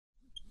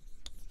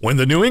When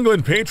the New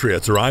England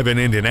Patriots arrive in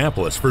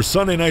Indianapolis for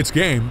Sunday night's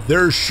game,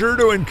 they're sure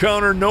to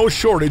encounter no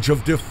shortage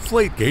of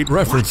Deflategate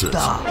references.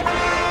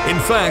 In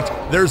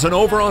fact, there's an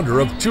over-under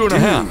of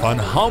 2.5 on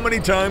how many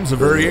times a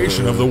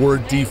variation of the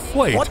word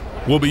deflate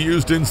will be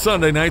used in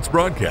Sunday night's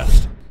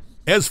broadcast.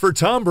 As for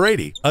Tom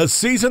Brady, a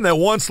season that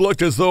once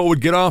looked as though it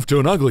would get off to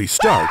an ugly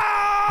start,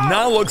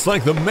 now looks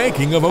like the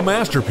making of a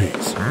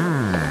masterpiece.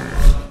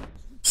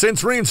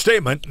 Since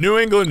reinstatement, New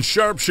England's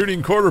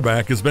sharpshooting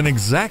quarterback has been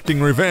exacting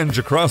revenge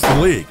across the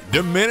league,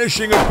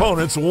 diminishing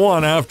opponents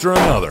one after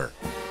another.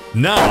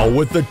 Now,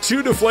 with the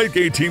two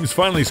Deflategate teams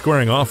finally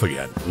squaring off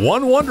again,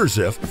 one wonders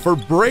if, for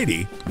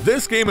Brady,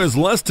 this game has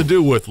less to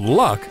do with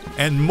luck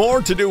and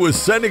more to do with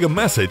sending a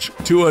message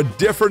to a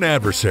different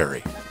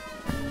adversary.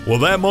 Will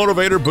that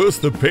motivator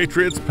boost the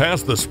Patriots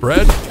past the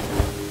spread?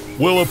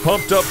 Will a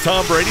pumped-up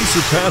Tom Brady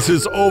surpass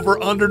his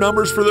over-under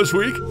numbers for this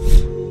week?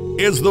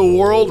 Is the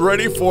world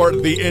ready for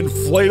the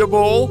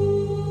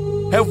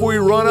inflatable? Have we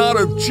run out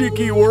of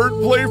cheeky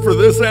wordplay for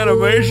this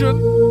animation?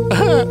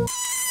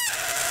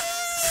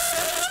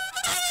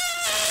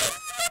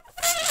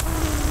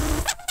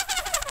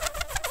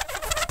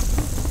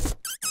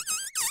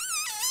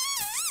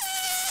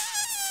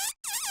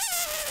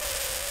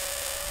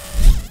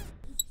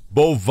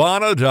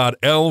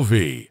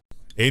 Bovana.lv.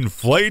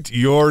 Inflate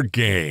your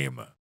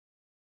game.